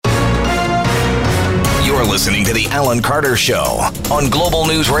listening to The Alan Carter Show on Global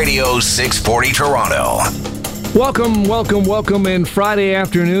News Radio 640 Toronto. Welcome, and Friday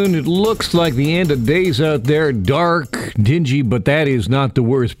afternoon. It looks like the end of days out there, dark, dingy, but that is not the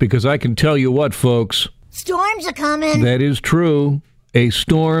worst, because I can tell you what, folks. Storms are coming. That is true. A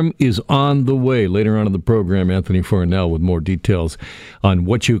storm is on the way. Later on in the program, Anthony Farnell with more details on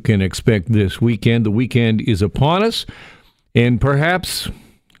what you can expect this weekend. The weekend is upon us, and perhaps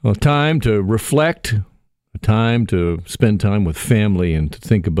a time to reflect, a time to spend time with family and to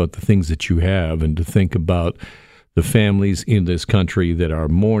think about the things that you have and to think about the families in this country that are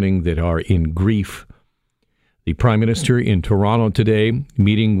mourning, that are in grief. The Prime Minister in Toronto today,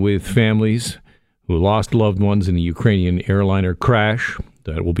 meeting with families who lost loved ones in the Ukrainian airliner crash.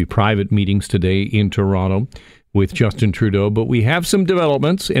 That will be private meetings today in Toronto with Justin Trudeau. But we have some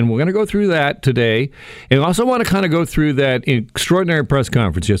developments, and we're going to go through that today. And I also want to kind of go through that extraordinary press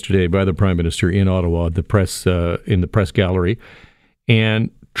conference yesterday by the Prime Minister in Ottawa, the press in the press gallery, and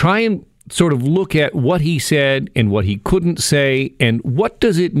try and sort of look at what he said and what he couldn't say and what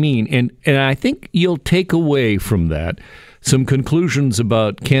does it mean. And I think you'll take away from that some conclusions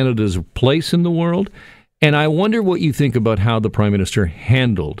about Canada's place in the world. And I wonder what you think about how the Prime Minister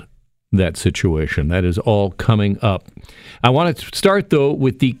handled that situation. That is all coming up. I want to start, though,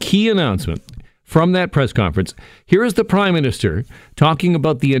 with the key announcement from that press conference. Here is the Prime Minister talking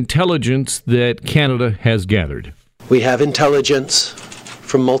about the intelligence that Canada has gathered. We have intelligence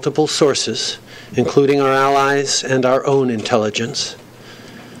from multiple sources, including our allies and our own intelligence.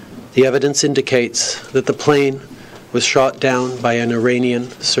 The evidence indicates that the plane was shot down by an Iranian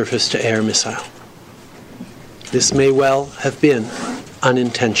surface-to-air missile. This may well have been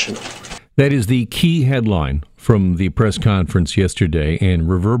unintentional. That is the key headline from the press conference yesterday, and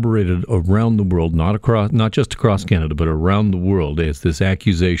reverberated around the world, not just across Canada, but around the world, as this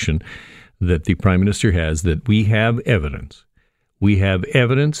accusation that the Prime Minister has that we have evidence. We have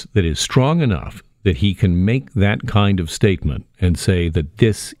evidence that is strong enough that he can make that kind of statement and say that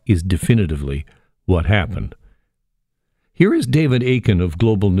this is definitively what happened. Here is David Akin of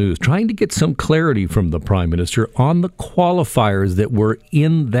Global News trying to get some clarity from the Prime Minister on the qualifiers that were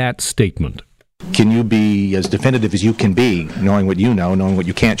in that statement. Can you be as definitive as you can be, knowing what you know, knowing what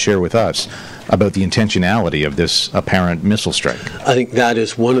you can't share with us, about the intentionality of this apparent missile strike? I think that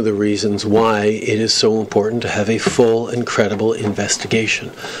is one of the reasons why it is so important to have a full and credible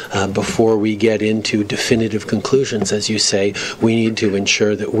investigation. Before we get into definitive conclusions, as you say, we need to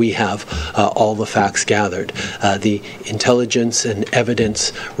ensure that we have all the facts gathered. The intelligence and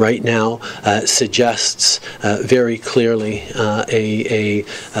evidence right now suggests very clearly a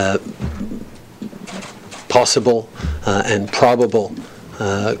possible and probable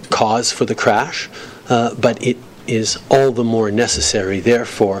cause for the crash, but it is all the more necessary,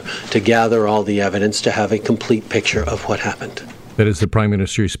 therefore, to gather all the evidence to have a complete picture of what happened. That is the Prime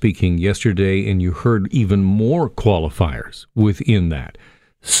Minister speaking yesterday, and you heard even more qualifiers within that.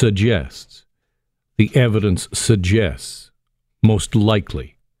 Suggests. The evidence suggests. Most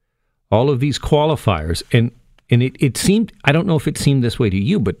likely. All of these qualifiers, and it seemed, I don't know if it seemed this way to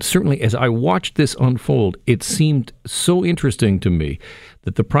you, but certainly as I watched this unfold, it seemed so interesting to me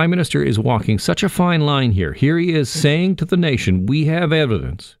that the Prime Minister is walking such a fine line here. Here he is saying to the nation, we have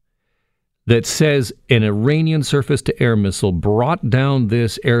evidence that says an Iranian surface-to-air missile brought down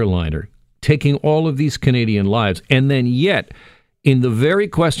this airliner, taking all of these Canadian lives, and then yet, in the very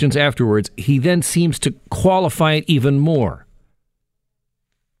questions afterwards, he then seems to qualify it even more.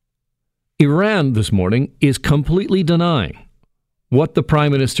 Iran this morning is completely denying what the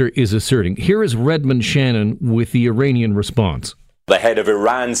Prime Minister is asserting. Here is Redmond Shannon with the Iranian response. The head of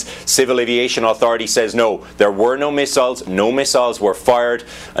Iran's Civil Aviation Authority says no, there were no missiles were fired,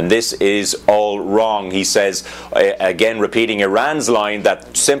 and this is all wrong. He says, again repeating Iran's line,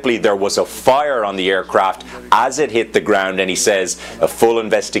 that simply there was a fire on the aircraft as it hit the ground, and he says a full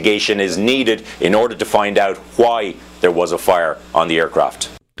investigation is needed in order to find out why there was a fire on the aircraft.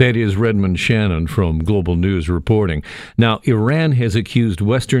 That is Redmond Shannon from Global News reporting. Now, Iran has accused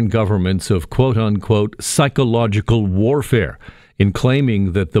Western governments of quote-unquote psychological warfare in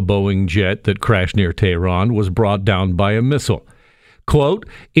claiming that the Boeing jet that crashed near Tehran was brought down by a missile. Quote,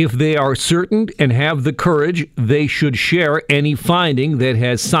 if they are certain and have the courage, they should share any finding that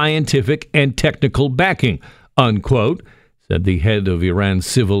has scientific and technical backing, unquote, said the head of Iran's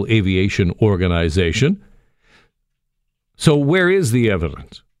Civil Aviation Organization. So where is the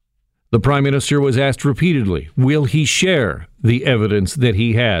evidence? The Prime Minister was asked repeatedly, will he share the evidence that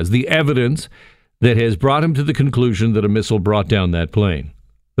he has, the evidence that has brought him to the conclusion that a missile brought down that plane?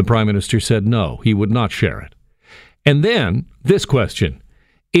 The Prime Minister said no, he would not share it. And then this question,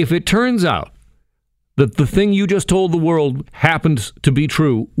 if it turns out that the thing you just told the world happens to be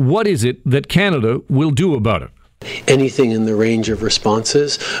true, what is it that Canada will do about it? Anything in the range of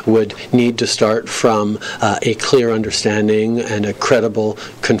responses would need to start from a clear understanding and a credible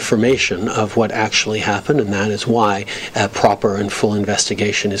confirmation of what actually happened, and that is why a proper and full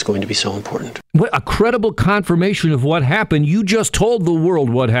investigation is going to be so important. What, a credible confirmation of what happened? You just told the world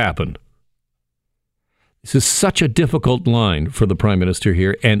what happened. This is such a difficult line for the Prime Minister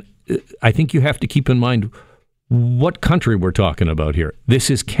here, and I think you have to keep in mind what country we're talking about here. This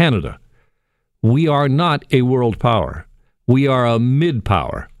is Canada. We are not a world power. We are a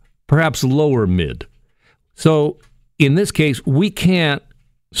mid-power, perhaps lower mid. So in this case, we can't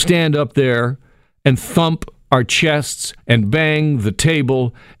stand up there and thump our chests and bang the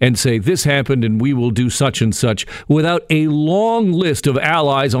table and say this happened and we will do such and such without a long list of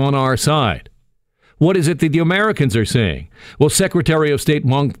allies on our side. What is it that the Americans are saying? Well, Secretary of State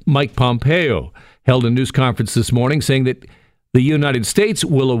Mike Pompeo held a news conference this morning saying that the United States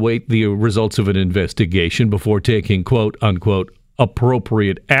will await the results of an investigation before taking, quote, unquote,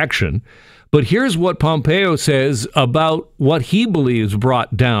 appropriate action. But here's what Pompeo says about what he believes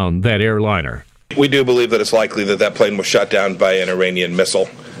brought down that airliner. We do believe that it's likely that that plane was shot down by an Iranian missile.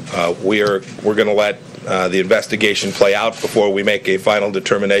 We're going to let the investigation play out before we make a final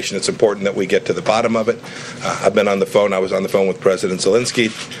determination. It's important that we get to the bottom of it. I've been on the phone. I was on the phone with President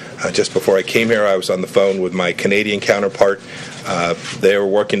Zelensky. Just before I came here, I was on the phone with my Canadian counterpart. They were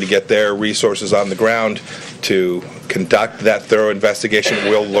working to get their resources on the ground to conduct that thorough investigation.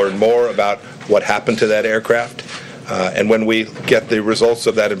 We'll learn more about what happened to that aircraft. And when we get the results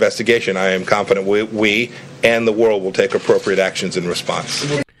of that investigation, I am confident we and the world will take appropriate actions in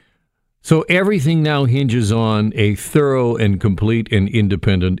response. So everything now hinges on a thorough and complete and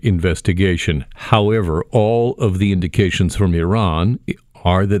independent investigation. However, all of the indications from Iran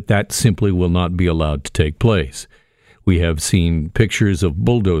are that simply will not be allowed to take place. We have seen pictures of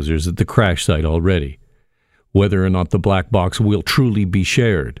bulldozers at the crash site already. Whether or not the black box will truly be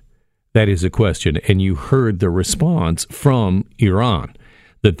shared, that is a question. And you heard the response from Iran,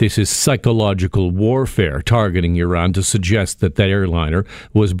 that this is psychological warfare targeting Iran to suggest that that airliner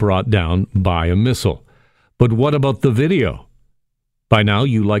was brought down by a missile. But what about the video? By now,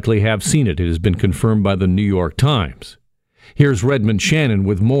 you likely have seen it. It has been confirmed by the New York Times. Here's Redmond Shannon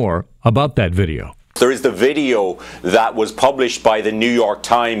with more about that video. There is the video that was published by the New York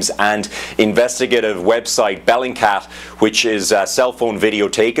Times and investigative website Bellingcat, which is a cell phone video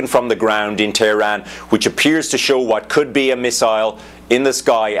taken from the ground in Tehran, which appears to show what could be a missile in the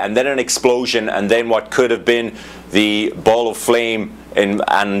sky and then an explosion and then what could have been the ball of flame and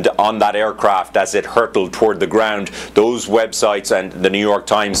on that aircraft as it hurtled toward the ground. Those websites and the New York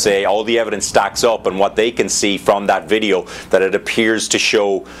Times say all the evidence stacks up, and what they can see from that video that it appears to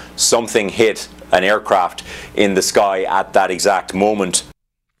show something hit an aircraft in the sky at that exact moment.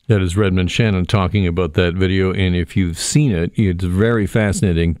 That is Redmond Shannon talking about that video, and if you've seen it, it's very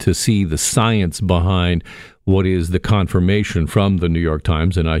fascinating to see the science behind what is the confirmation from the New York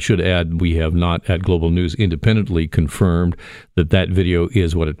Times. And I should add, we have not at Global News independently confirmed that that video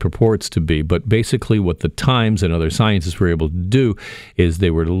is what it purports to be. But basically what the Times and other scientists were able to do is they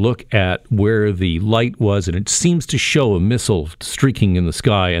were to look at where the light was, and it seems to show a missile streaking in the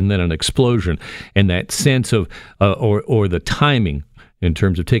sky and then an explosion. And that sense of, or the timing in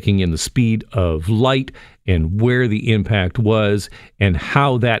terms of taking in the speed of light and where the impact was and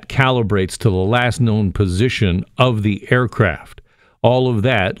how that calibrates to the last known position of the aircraft. All of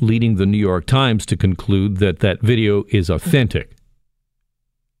that leading the New York Times to conclude that that video is authentic.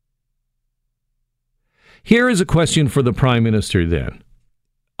 Here is a question for the Prime Minister then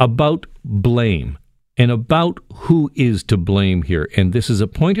about blame and about who is to blame here. And this is a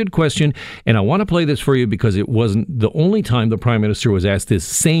pointed question, and I want to play this for you because it wasn't the only time the Prime Minister was asked this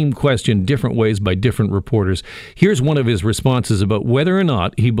same question different ways by different reporters. Here's one of his responses about whether or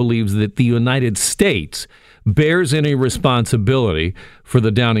not he believes that the United States bears any responsibility for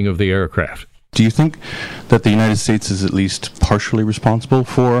the downing of the aircraft. Do you think that the United States is at least partially responsible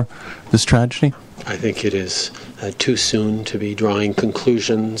for this tragedy? I think it is too soon to be drawing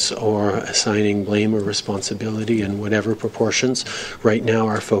conclusions or assigning blame or responsibility in whatever proportions. Right now,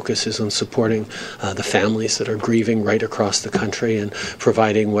 our focus is on supporting the families that are grieving right across the country and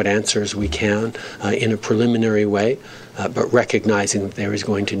providing what answers we can in a preliminary way, but recognizing that there is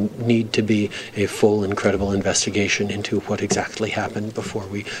going to need to be a full and credible investigation into what exactly happened before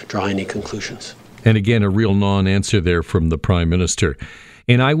we draw any conclusions. And again, a real non-answer there from the Prime Minister.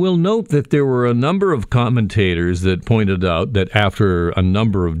 And I will note that there were a number of commentators that pointed out that after a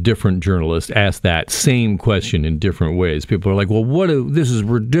number of different journalists asked that same question in different ways, people are like, well, this is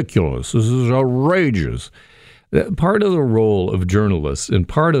ridiculous. This is outrageous. Part of the role of journalists and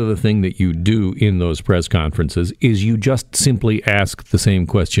part of the thing that you do in those press conferences is you just simply ask the same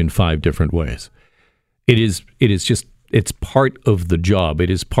question 5 different ways. It's part of the job. It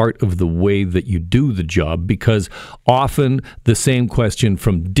is part of the way that you do the job, because often the same question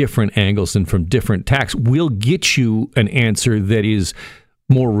from different angles and from different tacks will get you an answer that is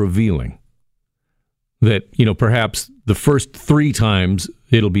more revealing. That, perhaps the first 3 times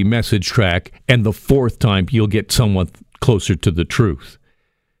it'll be message track, and the 4th time you'll get somewhat closer to the truth.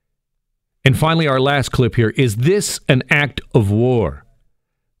 And finally, our last clip here. Is this an act of war?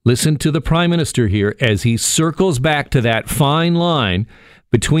 Listen to the Prime Minister here as he circles back to that fine line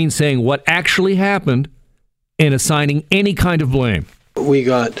between saying what actually happened and assigning any kind of blame. We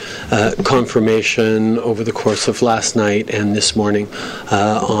got confirmation over the course of last night and this morning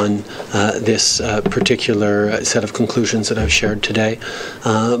on this particular set of conclusions that I've shared today.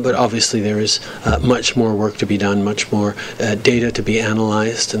 But obviously there is much more work to be done, much more data to be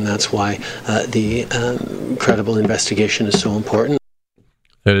analyzed, and that's why the credible investigation is so important.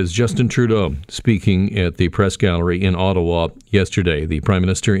 That is Justin Trudeau speaking at the press gallery in Ottawa yesterday. The Prime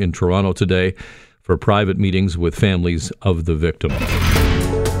Minister in Toronto today for private meetings with families of the victim.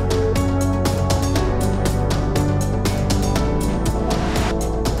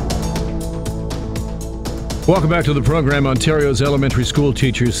 Welcome back to the program. Ontario's elementary school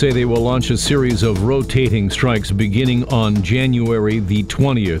teachers say they will launch a series of rotating strikes beginning on January the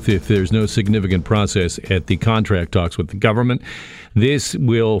 20th if there's no significant process at the contract talks with the government. This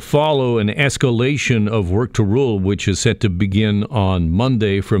will follow an escalation of work to rule, which is set to begin on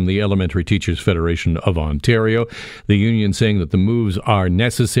Monday from the Elementary Teachers Federation of Ontario. The union saying that the moves are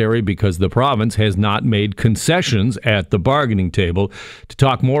necessary because the province has not made concessions at the bargaining table. To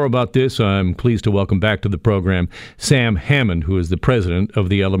talk more about this, I'm pleased to welcome back to the program Sam Hammond, who is the president of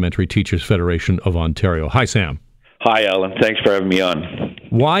the Elementary Teachers Federation of Ontario. Hi, Sam. Hi, Alan. Thanks for having me on.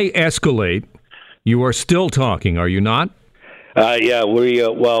 Why escalate? You are still talking, are you not? We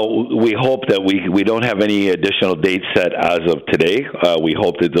hope that we don't have any additional dates set as of today. We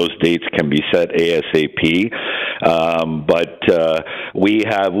hope that those dates can be set ASAP. But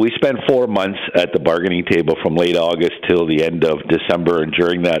we spent 4 months at the bargaining table from late August till the end of December, and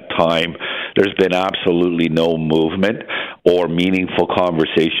during that time, there's been absolutely no movement or meaningful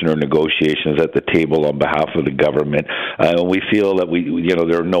conversation or negotiations at the table on behalf of the government. We feel that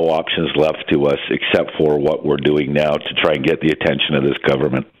there are no options left to us except for what we're doing now to try and get the attention of this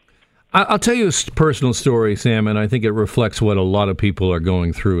government. I'll tell you a personal story, Sam, and I think it reflects what a lot of people are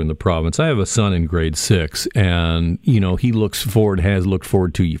going through in the province. I have a son in grade 6, and he has looked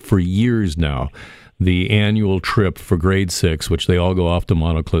forward to for years now the annual trip for grade 6, which they all go off to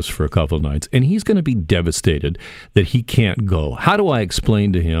Monocliffs for a couple of nights, and he's going to be devastated that he can't go. How do I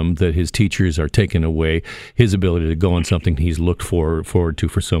explain to him that his teachers are taking away his ability to go on something he's looked forward to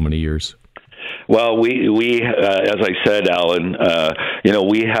for so many years? Well, we as I said, Alan,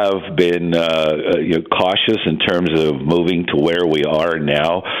 we have been cautious in terms of moving to where we are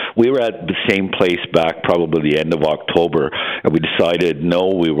now. We were at the same place back probably the end of October, and we decided no,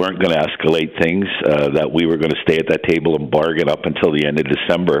 we weren't going to escalate things, that we were going to stay at that table and bargain up until the end of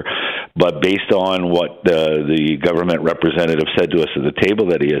December. But based on what the government representative said to us at the table,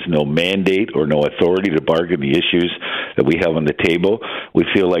 that he has no mandate or no authority to bargain the issues that we have on the table, we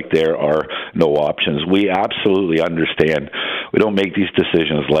feel like there are no options. We absolutely understand. We don't make these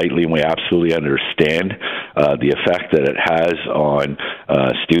decisions lightly, and we absolutely understand the effect that it has on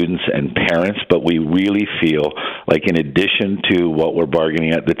students and parents, but we really feel like in addition to what we're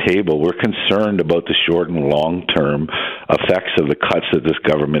bargaining at the table, we're concerned about the short and long-term effects of the cuts that this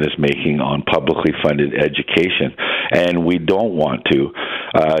government is making on publicly funded education. And we don't want to,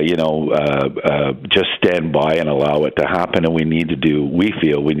 just stand by and allow it to happen, and we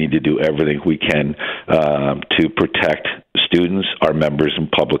feel we need to do everything we can to protect students, our members,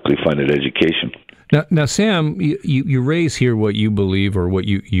 and publicly funded education. Now, Sam, you raise here what you believe or what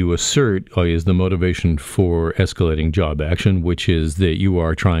you assert is the motivation for escalating job action, which is that you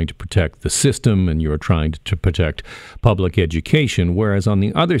are trying to protect the system and you are trying to protect public education, whereas on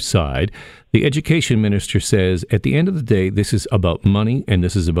the other side, the education minister says at the end of the day, this is about money and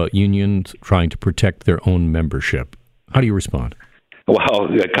this is about unions trying to protect their own membership. How do you respond? Well,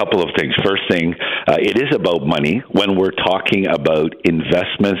 a couple of things. First thing, it is about money when we're talking about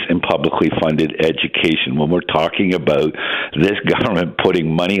investments in publicly funded education, when we're talking about this government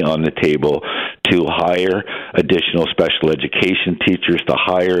putting money on the table to hire additional special education teachers, to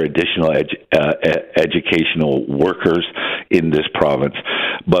hire additional educational workers in this province.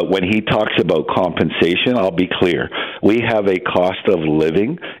 But when he talks about compensation, I'll be clear. We have a cost of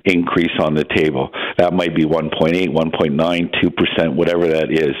living increase on the table. That might be 1.8, 1.9, 2%, whatever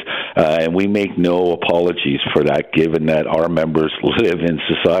that is. And we make no apologies for that, given that our members live in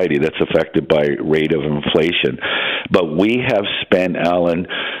society that's affected by rate of inflation. But we have spent, Alan,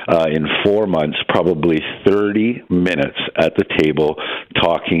 in 4 months, probably 30 minutes at the table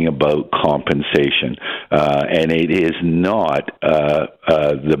talking about compensation. And it is not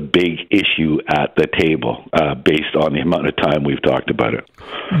the big issue at the table based on the amount of time we've talked about it.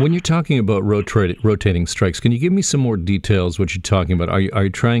 When you're talking about rotating strikes, can you give me some more details what you're talking about? Are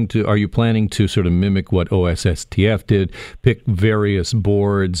you planning to sort of mimic what OSSTF did, pick various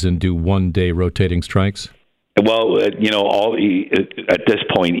boards and do one-day rotating strikes? Well, at this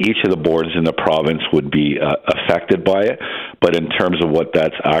point, each of the boards in the province would be affected by it. But in terms of what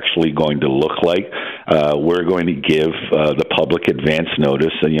that's actually going to look like, we're going to give the public advance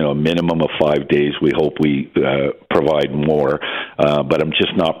notice, a minimum of 5 days. We hope we provide more, but I'm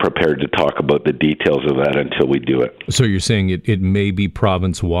just not prepared to talk about the details of that until we do it. So you're saying it may be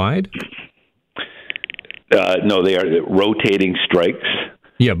province-wide? No, they are rotating strikes.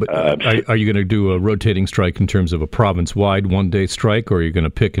 Yeah, but are you going to do a rotating strike in terms of a province-wide one-day strike, or are you going to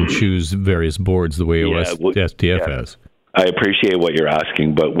pick and choose various boards the way OSSTF has? I appreciate what you're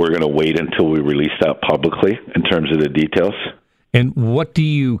asking, but we're going to wait until we release that publicly in terms of the details. And what do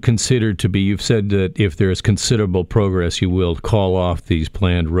you consider to be, you've said that if there is considerable progress, you will call off these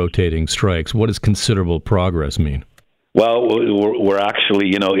planned rotating strikes. What does considerable progress mean? Well, we're actually,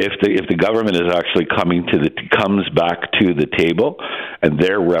 if the government is actually comes back to the table, and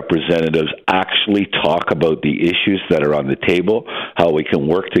their representatives actually talk about the issues that are on the table, how we can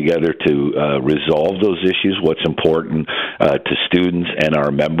work together to resolve those issues, what's important to students and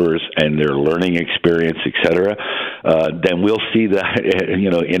our members and their learning experience, etc., then we'll see that,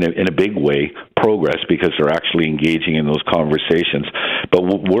 in a big way, progress, because they're actually engaging in those conversations. But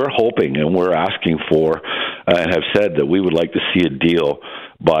we're hoping and we're asking for, and have said that we would like to see a deal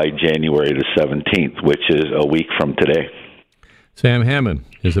by January the 17th, which is a week from today. Sam Hammond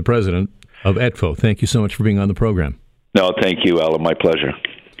is the president of ETFO. Thank you so much for being on the program. No, thank you, Alan. My pleasure.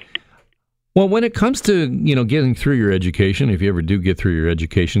 Well, when it comes to, getting through your education, if you ever do get through your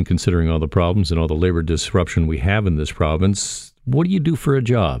education, considering all the problems and all the labor disruption we have in this province, what do you do for a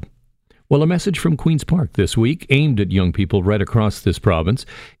job? Well, a message from Queen's Park this week aimed at young people right across this province.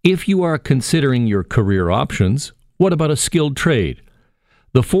 If you are considering your career options, what about a skilled trade?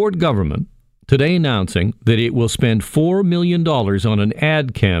 The Ford government today announcing that it will spend $4 million on an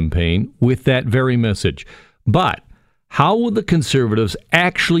ad campaign with that very message. But how will the Conservatives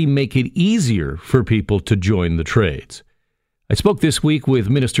actually make it easier for people to join the trades? I spoke this week with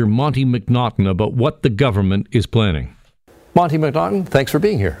Minister Monty McNaughton about what the government is planning. Monty McNaughton, thanks for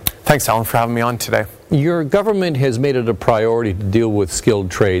being here. Thanks, Alan, for having me on today. Your government has made it a priority to deal with skilled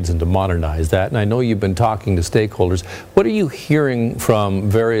trades and to modernize that, and I know you've been talking to stakeholders. What are you hearing from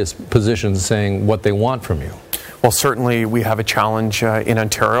various positions saying what they want from you? Well, certainly we have a challenge in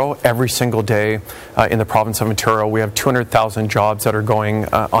Ontario. Every single day in the province of Ontario, we have 200,000 jobs that are going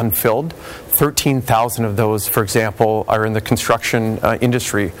unfilled. 13,000 of those, for example, are in the construction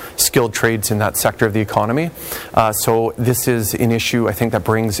industry, skilled trades in that sector of the economy. So this is an issue, I think, that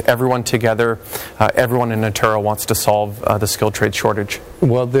brings everyone together. Everyone in Ontario wants to solve the skilled trade shortage.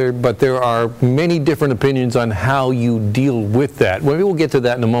 Well, there are many different opinions on how you deal with that. Maybe we'll get to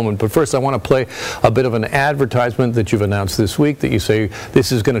that in a moment. But first, I want to play a bit of an advertisement that you've announced this week that you say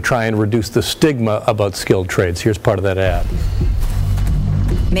this is going to try and reduce the stigma about skilled trades. Here's part of that ad.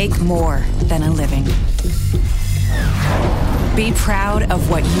 Make more than a living. Be proud of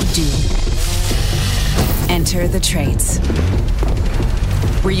what you do. Enter the trades,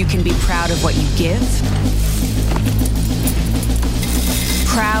 where you can be proud of what you give,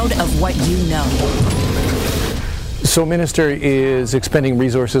 proud of what you know. So, Minister, is expending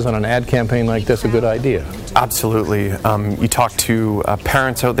resources on an ad campaign like this a good idea? Absolutely. You talk to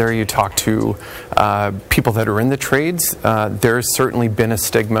parents out there, you talk to people that are in the trades. There's certainly been a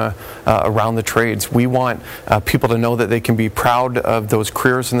stigma around the trades. We want people to know that they can be proud of those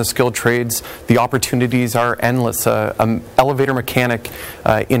careers in the skilled trades. The opportunities are endless. An elevator mechanic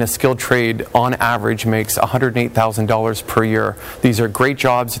in a skilled trade on average makes $108,000 per year. These are great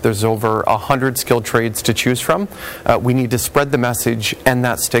jobs. There's over 100 skilled trades to choose from. We need to spread the message and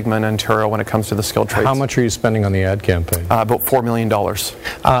that stigma in Ontario when it comes to the skilled trades. How much are you spending on the ad campaign? About $4 million.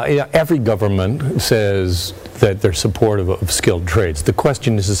 Every government says that they're supportive of skilled trades. The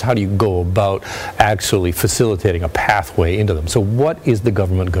question is how do you go about actually facilitating a pathway into them? So what is the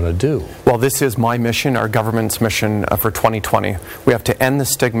government going to do? Well, this is my mission, our government's mission for 2020. We have to end the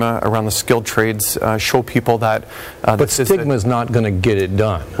stigma around the skilled trades, show people that... but stigma is not going to get it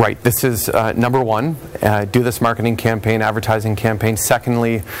done. Right. This is number one, do this marketing campaign, advertising campaign.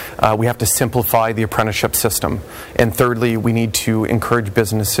 Secondly, we have to simplify the apprenticeship system. And thirdly, we need to encourage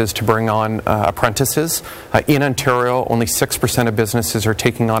businesses to bring on apprentices. In Ontario, only 6% of businesses are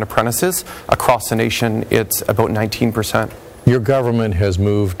taking on apprentices. Across the nation, it's about 19%. Your government has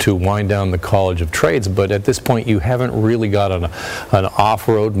moved to wind down the College of Trades, but at this point you haven't really got an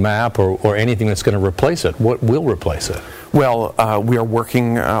off-road map or anything that's going to replace it. What will replace it? Well, we are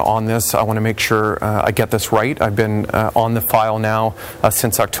working on this. I want to make sure I get this right. I've been on the file now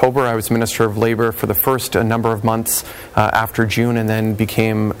since October. I was Minister of Labour for the first number of months after June, and then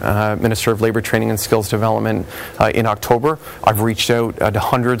became Minister of Labour Training and Skills Development in October. I've reached out to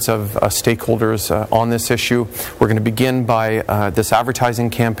hundreds of stakeholders on this issue. We're going to begin by this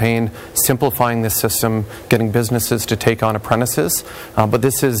advertising campaign, simplifying the system, getting businesses to take on apprentices. But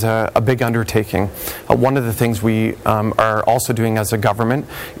this is a big undertaking. One of the things we are also doing as a government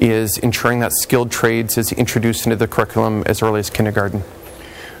is ensuring that skilled trades is introduced into the curriculum as early as kindergarten.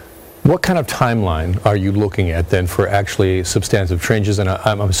 What kind of timeline are you looking at then for actually substantive changes? And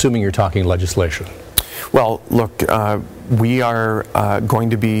I'm assuming you're talking legislation. Well, look, we are going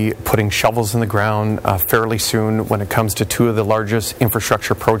to be putting shovels in the ground fairly soon when it comes to two of the largest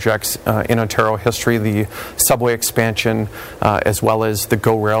infrastructure projects in Ontario history, the subway expansion as well as the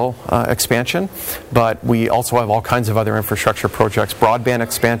GO Rail expansion. But we also have all kinds of other infrastructure projects, broadband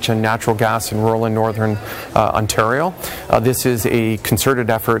expansion, natural gas in rural and northern Ontario. This is a concerted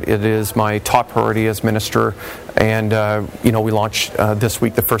effort. It is my top priority as minister. And, we launched this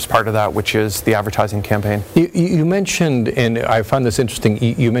week the first part of that, which is the advertising campaign. You mentioned, and I found this interesting,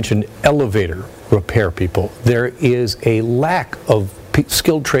 you mentioned elevator repair people. There is a lack of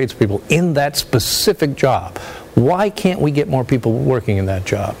skilled tradespeople in that specific job. Why can't we get more people working in that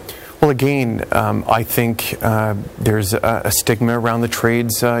job? Well, again, I think there's a stigma around the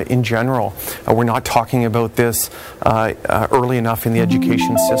trades in general. We're not talking about this early enough in the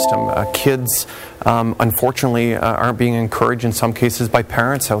education system. Kids, unfortunately, aren't being encouraged in some cases by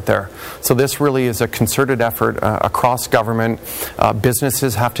parents out there. So this really is a concerted effort across government.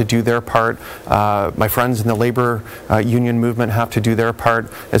 Businesses have to do their part. My friends in the labor union movement have to do their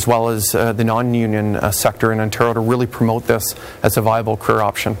part, as well as the non-union sector in Ontario, to really promote this as a viable career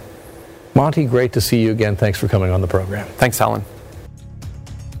option. Monty, great to see you again. Thanks for coming on the program. Thanks, Alan.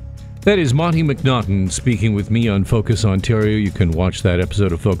 That is Monty McNaughton speaking with me on Focus Ontario. You can watch that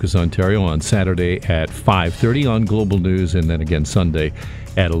episode of Focus Ontario on Saturday at 5:30 on Global News, and then again Sunday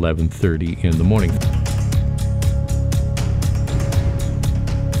at 11:30 in the morning.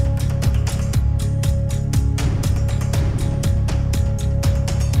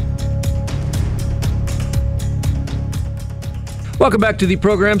 Welcome back to the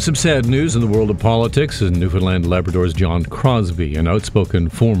program. Some sad news in the world of politics. In Newfoundland and Labrador's John Crosbie, an outspoken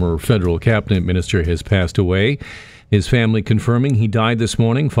former federal cabinet minister, has passed away. His family confirming he died this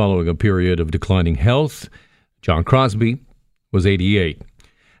morning following a period of declining health. John Crosbie was 88.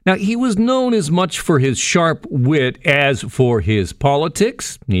 Now, he was known as much for his sharp wit as for his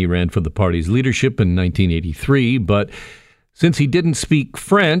politics. He ran for the party's leadership in 1983, but since he didn't speak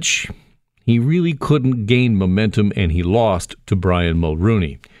French, he really couldn't gain momentum, and he lost to Brian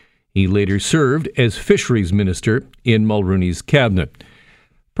Mulroney. He later served as fisheries minister in Mulroney's cabinet.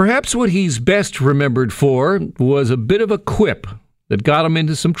 Perhaps what he's best remembered for was a bit of a quip that got him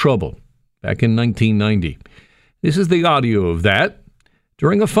into some trouble back in 1990. This is the audio of that.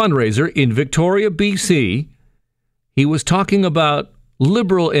 During a fundraiser in Victoria, BC, he was talking about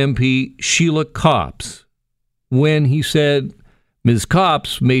Liberal MP Sheila Copps when he said Ms.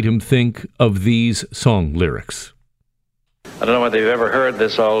 Copps made him think of these song lyrics. I don't know whether you've ever heard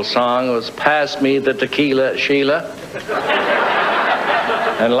this old song. It was "Pass me the tequila, Sheila,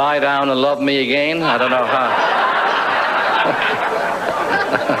 and lie down and love me again." I don't know how.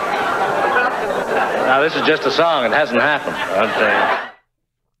 Now, this is just a song. It hasn't happened.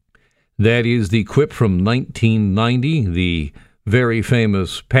 That is the quip from 1990, the very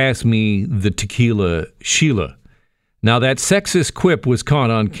famous "Pass me the tequila, Sheila." Now, that sexist quip was caught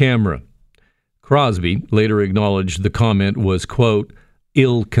on camera. Crosbie later acknowledged the comment was, quote,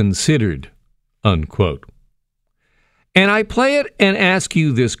 ill-considered, unquote. And I play it and ask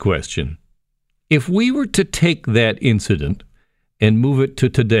you this question. If we were to take that incident and move it to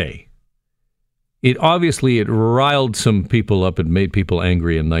today, it riled some people up and made people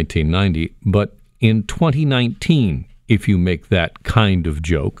angry in 1990, but in 2019 if you make that kind of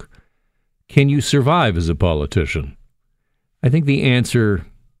joke? Can you survive as a politician? I think the answer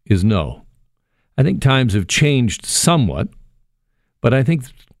is no. I think times have changed somewhat, but I think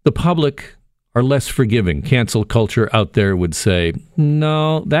the public are less forgiving. Cancel culture out there would say,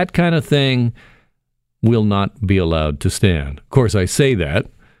 no, that kind of thing will not be allowed to stand. Of course, I say that,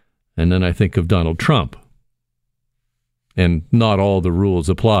 and then I think of Donald Trump. And not all the rules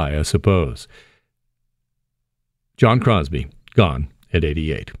apply, I suppose. John Crosby, gone at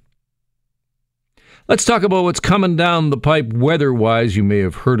 88. Let's talk about what's coming down the pipe weather-wise. You may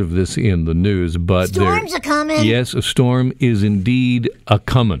have heard of this in the news, but storms are coming. Yes, a storm is indeed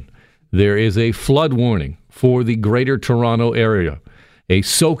a-coming. There is a flood warning for the Greater Toronto area. A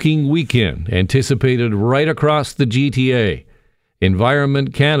soaking weekend anticipated right across the GTA.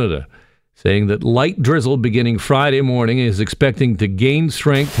 Environment Canada saying that light drizzle beginning Friday morning is expecting to gain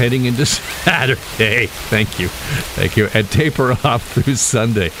strength heading into Saturday. Thank you. And taper off through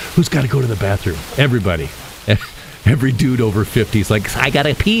Sunday. Who's got to go to the bathroom? Everybody. Every dude over 50 is like, I got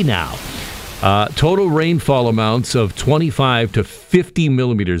to pee now. Total rainfall amounts of 25 to 50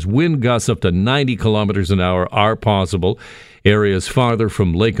 millimeters. Wind gusts up to 90 kilometers an hour are possible. Areas farther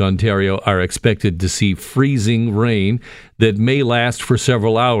from Lake Ontario are expected to see freezing rain that may last for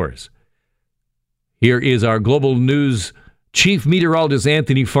several hours. Here is our Global News chief meteorologist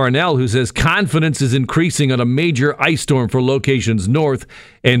Anthony Farnell, who says confidence is increasing on a major ice storm for locations north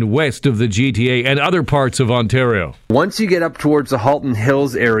and west of the GTA and other parts of Ontario. Once you get up towards the Halton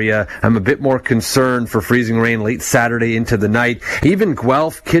Hills area, I'm a bit more concerned for freezing rain late Saturday into the night. Even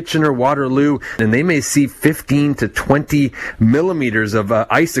Guelph, Kitchener, Waterloo, and they may see 15 to 20 millimeters of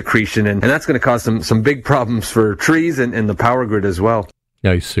ice accretion, and that's going to cause some big problems for trees and the power grid as well.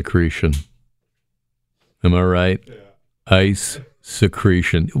 Ice secretion. Am I right? Yeah. Ice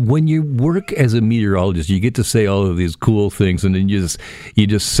secretion. When you work as a meteorologist, you get to say all of these cool things, and then you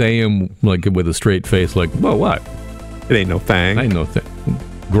just say them like with a straight face, like, well, what? It ain't no thing. Ain't no thing.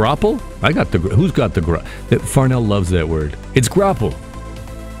 Grapple? Who's got the grapple? Farnell loves that word. It's grapple.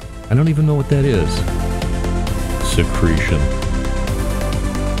 I don't even know what that is. Secretion.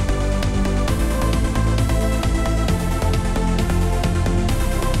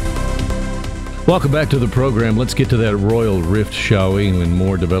 Welcome back to the program. Let's get to that royal rift, shall we? And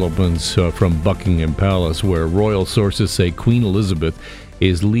more developments from Buckingham Palace, where royal sources say Queen Elizabeth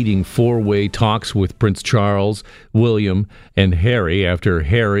is leading four-way talks with Prince Charles, William, and Harry after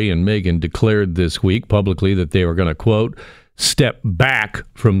Harry and Meghan declared this week publicly that they were going to, quote, step back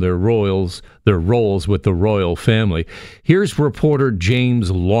from their roles with the royal family. Here's reporter James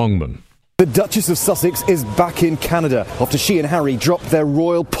Longman. The Duchess of Sussex is back in Canada after she and Harry dropped their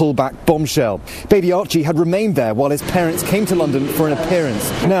royal pullback bombshell. Baby Archie had remained there while his parents came to London for an appearance.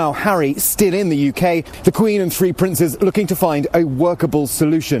 Now Harry still in the UK, the Queen and three princes looking to find a workable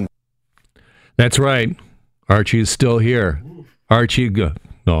solution. That's right. Archie is still here.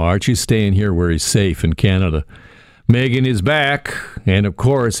 Archie's staying here where he's safe in Canada. Meghan is back, and of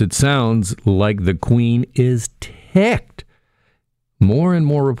course it sounds like the Queen is ticked. More and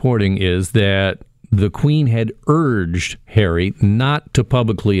more reporting is that the Queen had urged Harry not to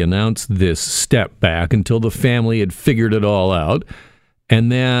publicly announce this step back until the family had figured it all out.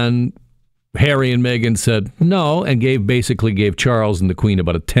 And then Harry and Meghan said no and basically gave Charles and the Queen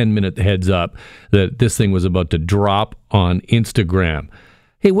about a 10-minute heads up that this thing was about to drop on Instagram.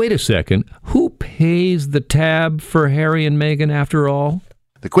 Hey, wait a second. Who pays the tab for Harry and Meghan after all?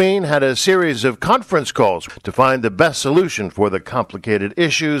 The Queen had a series of conference calls to find the best solution for the complicated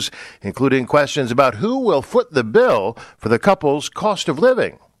issues, including questions about who will foot the bill for the couple's cost of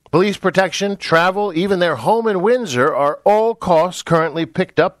living. Police protection, travel, even their home in Windsor are all costs currently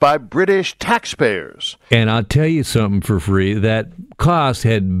picked up by British taxpayers. And I'll tell you something for free, that cost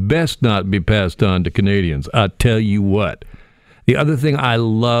had best not be passed on to Canadians. I'll tell you what. The other thing I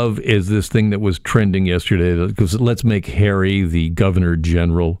love is this thing that was trending yesterday, because let's make Harry the Governor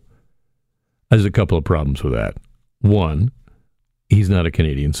General. There's a couple of problems with that. One, he's not a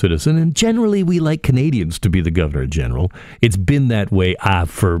Canadian citizen, and generally we like Canadians to be the Governor General. It's been that way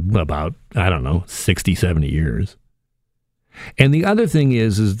for about, 60, 70 years. And the other thing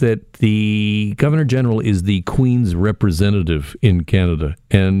is that the Governor General is the Queen's representative in Canada,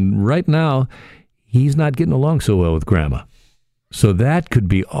 and right now he's not getting along so well with Grandma. So that could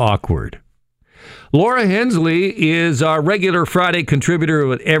be awkward. Laura Hensley is our regular Friday contributor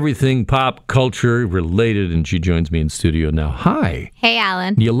with everything pop culture related, and she joins me in studio now. Hi. Hey,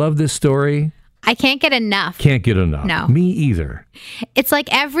 Alan. You love this story? I can't get enough. Can't get enough. No. Me either. It's like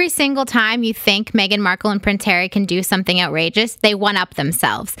every single time you think Meghan Markle and Prince Harry can do something outrageous, they one-up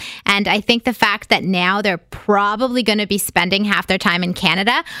themselves. And I think the fact that now they're probably going to be spending half their time in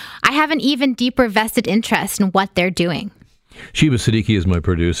Canada, I have an even deeper vested interest in what they're doing. Sheba Siddiqui is my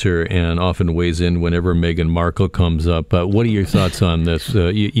producer and often weighs in whenever Meghan Markle comes up. What are your thoughts on this?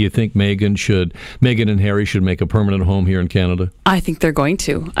 You think Meghan and Harry should make a permanent home here in Canada? I think they're going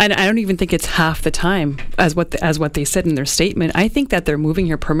to. I don't even think it's half the time as what they said in their statement. I think that they're moving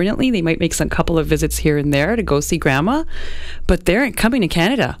here permanently. They might make some couple of visits here and there to go see Grandma, but they're coming to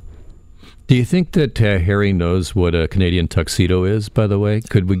Canada. Do you think that Harry knows what a Canadian tuxedo is, by the way?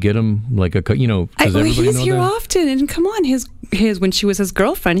 Could we get him like a, does everybody he's know here that? often, and come on, his when she was his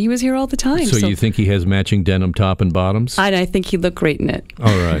girlfriend, he was here all the time. So you think he has matching denim top and bottoms? I think he'd look great in it.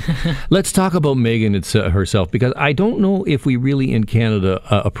 All right. Let's talk about Meghan herself, because I don't know if we really in Canada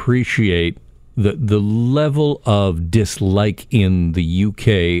appreciate the level of dislike in the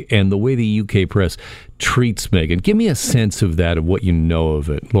UK and the way the UK press treats Meghan. Give me a sense of that, of what you know of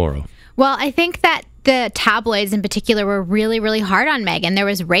it, Laura. Well, I think that the tabloids in particular were really, really hard on Meghan. There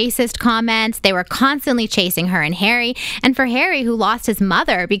was racist comments. They were constantly chasing her and Harry. And for Harry, who lost his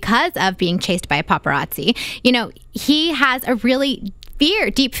mother because of being chased by a paparazzi, he has a really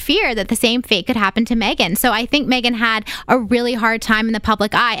deep fear that the same fate could happen to Meghan. So I think Meghan had a really hard time in the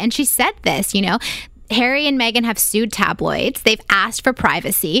public eye. And she said this, Harry and Meghan have sued tabloids. They've asked for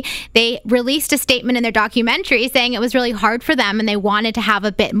privacy. They released a statement in their documentary saying it was really hard for them and they wanted to have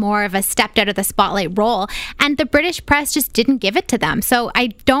a bit more of a stepped out of the spotlight role. And the British press just didn't give it to them. So I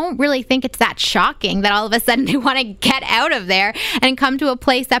don't really think it's that shocking that all of a sudden they want to get out of there and come to a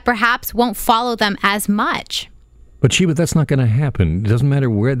place that perhaps won't follow them as much. But Sheba, that's not going to happen. It doesn't matter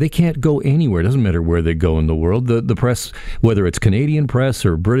where. They can't go anywhere. It doesn't matter where they go in the world. The press, whether it's Canadian press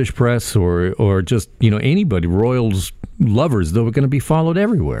or British press or just, anybody, royals, lovers, they're going to be followed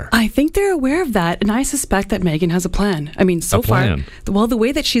everywhere. I think they're aware of that, and I suspect that Meghan has a plan. I mean, so far, the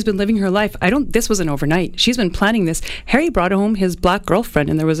way that she's been living her life, this wasn't overnight. She's been planning this. Harry brought home his black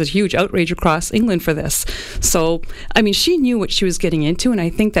girlfriend, and there was a huge outrage across England for this. So, I mean, she knew what she was getting into, and I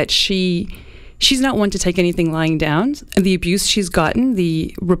think that she's not one to take anything lying down. The abuse she's gotten,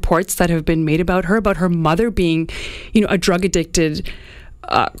 the reports that have been made about her mother being, a drug-addicted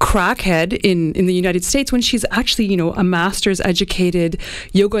crackhead in the United States when she's actually, a master's educated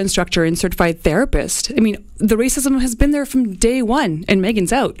yoga instructor and certified therapist. I mean, the racism has been there from day one, and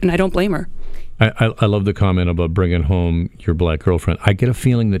Meghan's out, and I don't blame her. I love the comment about bringing home your black girlfriend. I get a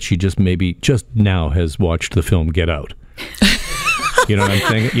feeling that she just now has watched the film Get Out. You know what I'm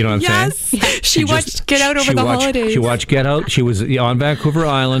saying? Yes. She watched Get Out over the holidays. She watched Get Out. She was on Vancouver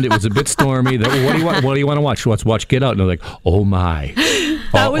Island. It was a bit stormy. What do you want to watch? Let's watch Get Out. And they're like, oh my.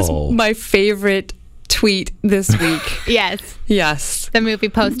 That was my favorite tweet this week. Yes. The movie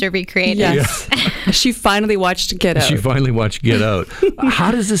poster recreated. Yes. Yeah. She finally watched Get Out.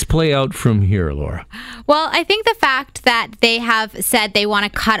 How does this play out from here, Laura? Well, I think the fact that they have said they want to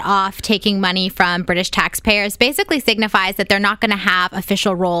cut off taking money from British taxpayers basically signifies that they're not going to have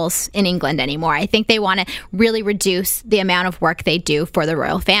official roles in England anymore. I think they want to really reduce the amount of work they do for the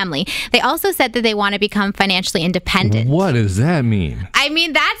royal family. They also said that they want to become financially independent. What does that mean? I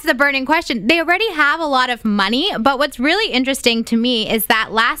mean, that's the burning question. They already have a lot of money, but what's really interesting to me is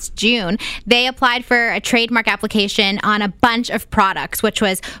that last June, they applied for a trademark application on a bunch of products, which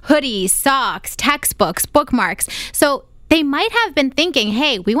was hoodies, socks, textbooks, bookmarks. So they might have been thinking,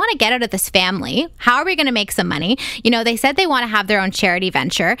 hey, we want to get out of this family. How are we going to make some money? They said they want to have their own charity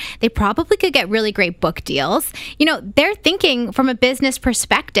venture. They probably could get really great book deals. They're thinking from a business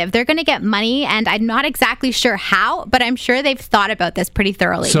perspective. They're going to get money, and I'm not exactly sure how, but I'm sure they've thought about this pretty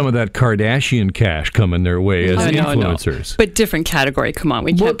thoroughly. Some of that Kardashian cash coming their way as influencers. No. But different category. Come on,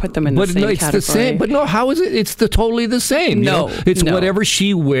 we can't put them in the same category. The same. But no, how is it? It's totally the same. It's whatever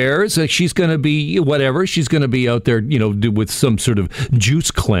she wears. She's going to be whatever. She's going to be out there, with some sort of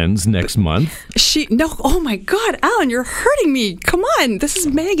juice cleanse next month. Oh my God, Alan, you're hurting me. Come on, this is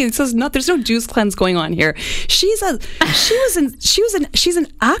Meghan. There's no juice cleanse going on here. She's an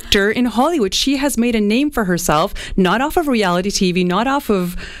actor in Hollywood. She has made a name for herself, not off of reality TV, not off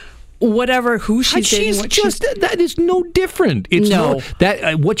of who she's dating. That is no different.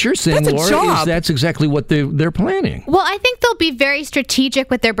 What you're saying, Laura, is that's exactly what they're planning. Well, I think they'll be very strategic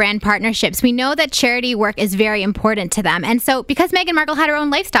with their brand partnerships. We know that charity work is very important to them. And so because Meghan Markle had her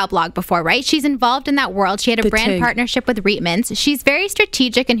own lifestyle blog before, right? She's involved in that world. She had a brand partnership with Reitmans. She's very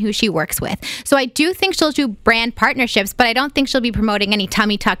strategic in who she works with. So I do think she'll do brand partnerships, but I don't think she'll be promoting any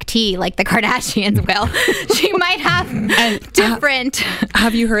tummy tuck tea like the Kardashians will. She might have different...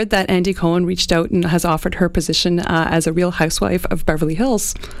 Have you heard that Andy Cohen reached out and has offered her position as a Real Housewife of Beverly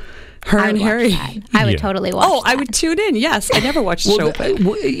Hills. Her and Harry. I would totally watch that. I would tune in. Yes, I never watched the show.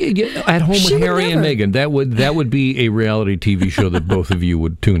 At Home with Harry and Meghan, that would be a reality TV show that both of you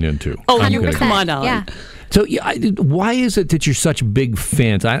would tune into. Oh, 100%. Come on, Alan. Yeah. So, why is it that you're such big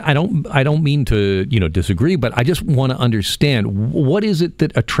fans? I don't mean to disagree, but I just want to understand, what is it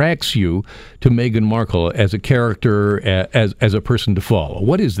that attracts you to Meghan Markle as a character, as a person to follow?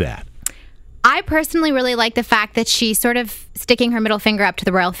 What is that? I personally really like the fact that she's sort of sticking her middle finger up to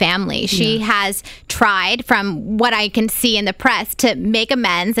the royal family. She has tried, from what I can see in the press, to make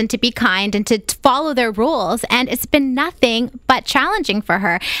amends and to be kind and to follow their rules. And it's been nothing but challenging for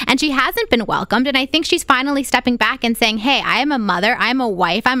her. And she hasn't been welcomed. And I think she's finally stepping back and saying, hey, I am a mother, I'm a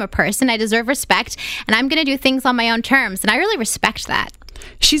wife, I'm a person, I deserve respect, and I'm going to do things on my own terms. And I really respect that.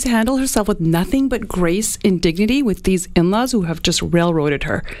 She's handled herself with nothing but grace and dignity with these in-laws who have just railroaded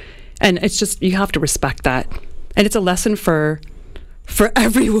her. And it's just, you have to respect that. And it's a lesson for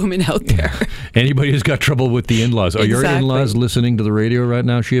every woman out there. Anybody who's got trouble with the in-laws. Are your in-laws listening to the radio right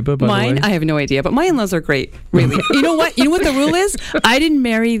now, Sheba, by Mine? the way? I have no idea, but my in-laws are great, really. You know what? You know what the rule is? I didn't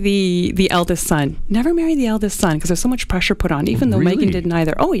marry the eldest son. Never marry the eldest son, because there's so much pressure put on, even though Meghan didn't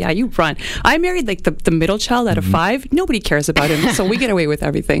either. Oh, yeah, you run. I married the middle child out of 5. Nobody cares about him, so we get away with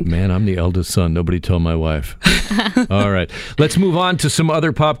everything. Man, I'm the eldest son. Nobody told my wife. All right. Let's move on to some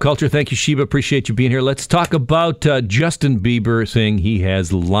other pop culture. Thank you, Sheba. Appreciate you being here. Let's talk about Justin Bieber saying he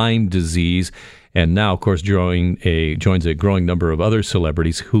has Lyme disease, and now, of course, joins a growing number of other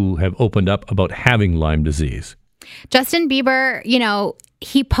celebrities who have opened up about having Lyme disease. Justin Bieber,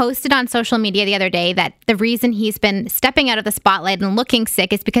 he posted on social media the other day that the reason he's been stepping out of the spotlight and looking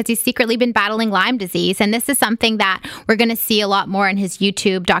sick is because he's secretly been battling Lyme disease. And this is something that we're going to see a lot more in his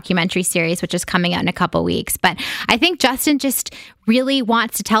YouTube documentary series, which is coming out in a couple weeks. But I think Justin just really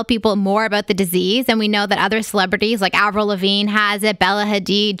wants to tell people more about the disease. And we know that other celebrities like Avril Lavigne has it, Bella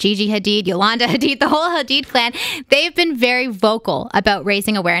Hadid, Gigi Hadid, Yolanda Hadid, the whole Hadid clan, they've been very vocal about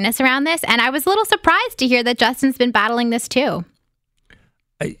raising awareness around this. And I was a little surprised to hear that Justin's been battling this too.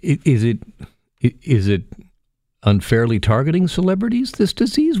 Is it unfairly targeting celebrities, this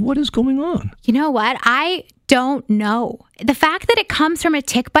disease? What is going on? You know what? I don't know. The fact that it comes from a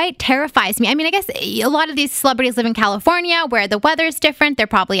tick bite terrifies me. I mean, I guess a lot of these celebrities live in California where the weather's different. They're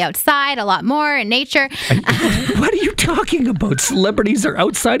probably outside a lot more in nature. What are you talking about? Celebrities are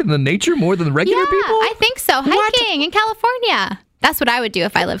outside in the nature more than regular people? I think so. Hiking in California. That's what I would do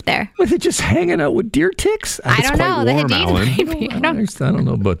if I lived there. Were they just hanging out with deer ticks? I don't know. Warm, the Alan. I don't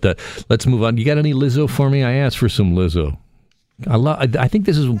know about that. Let's move on. You got any Lizzo for me? I asked for some Lizzo. I think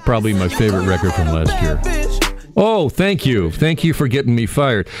this is probably my favorite record from last year. Oh, thank you. Thank you for getting me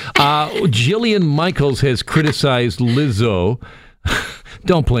fired. Jillian Michaels has criticized Lizzo.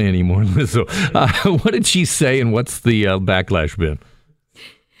 Don't play anymore, Lizzo. What did she say, and what's the backlash been?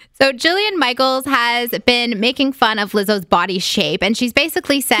 So Jillian Michaels has been making fun of Lizzo's body shape, and she's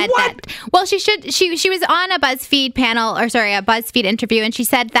basically said that, well, she was on a BuzzFeed a BuzzFeed interview, and she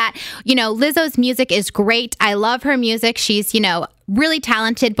said that, Lizzo's music is great. I love her music. She's, really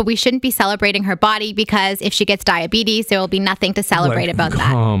talented, but we shouldn't be celebrating her body because if she gets diabetes, there will be nothing to celebrate about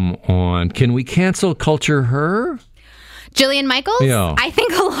that. Come on. Can we cancel culture her? Jillian Michaels? Yeah. I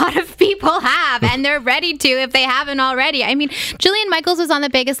think a lot of people have, and they're ready to if they haven't already. I mean, Jillian Michaels was on The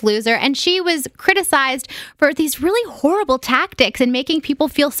Biggest Loser, and she was criticized for these really horrible tactics and making people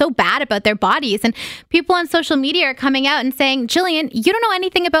feel so bad about their bodies. And people on social media are coming out and saying, Jillian, you don't know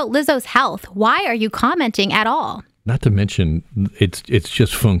anything about Lizzo's health. Why are you commenting at all? Not to mention, it's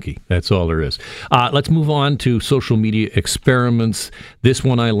just funky. That's all there is. Let's move on to social media experiments. This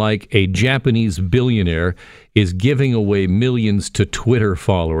one I like. A Japanese billionaire is giving away millions to Twitter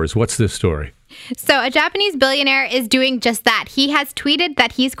followers. What's this story? So a Japanese billionaire is doing just that. He has tweeted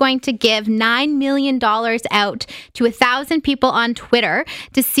that he's going to give $9 million out to 1,000 people on Twitter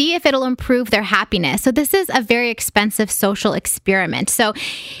to see if it'll improve their happiness. So this is a very expensive social experiment. So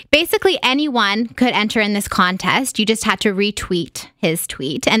basically anyone could enter in this contest. You just had to retweet his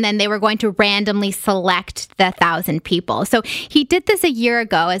tweet, and then they were going to randomly select the 1,000 people. So he did this a year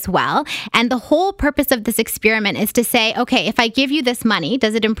ago as well. And the whole purpose of this experiment is to say, okay, if I give you this money,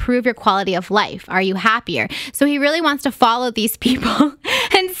 does it improve your quality of life? Are you happier? So he really wants to follow these people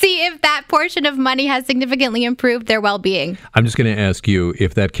and see if that portion of money has significantly improved their well-being. I'm just going to ask you,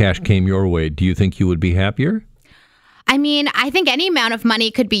 if that cash came your way, do you think you would be happier? I mean, I think any amount of money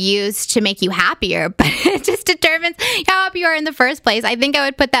could be used to make you happier, but it just determines how happy you are in the first place. I think I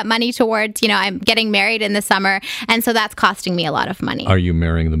would put that money towards, I'm getting married in the summer, and so that's costing me a lot of money. Are you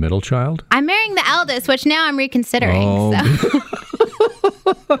marrying the middle child? I'm marrying the eldest, which now I'm reconsidering. Oh.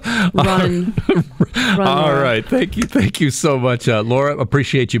 So. Run. All Laura. right. Thank you so much, Laura.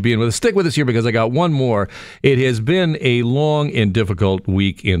 Appreciate you being with us. Stick with us here because I got one more. It has been a long and difficult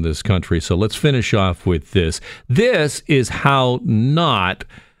week in this country, so let's finish off with this. This is how not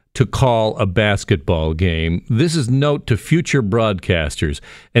to call a basketball game. This is note to future broadcasters.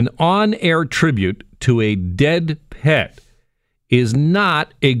 An on-air tribute to a dead pet is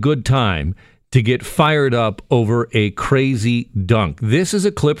not a good time to get fired up over a crazy dunk. This is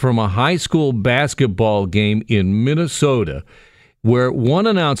a clip from a high school basketball game in Minnesota where one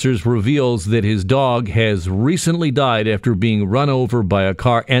announcer reveals that his dog has recently died after being run over by a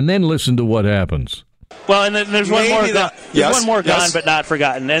car, and then listen to what happens. Well, and then there's one more gone. There's one more gone, but not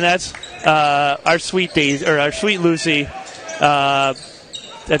forgotten, and that's our sweet Lucy.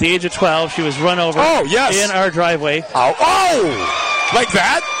 At the age of 12, she was run over in our driveway. Oh! Like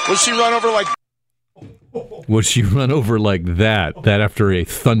that? Was she run over like... Was she run over like that? That after a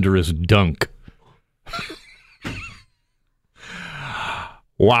thunderous dunk.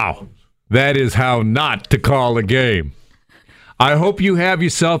 Wow. That is how not to call a game. I hope you have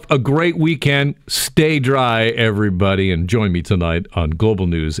yourself a great weekend. Stay dry, everybody, and join me tonight on Global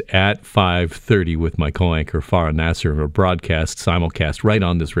News at 5:30 with my co-anchor Farah Nasser, a broadcast simulcast right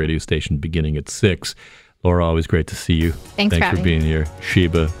on this radio station beginning at 6. Laura, always great to see you. Thanks for being here.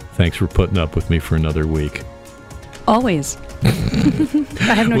 Sheba, thanks for putting up with me for another week. Always.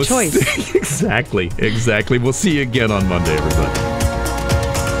 I have no choice. Exactly. We'll see you again on Monday, everybody.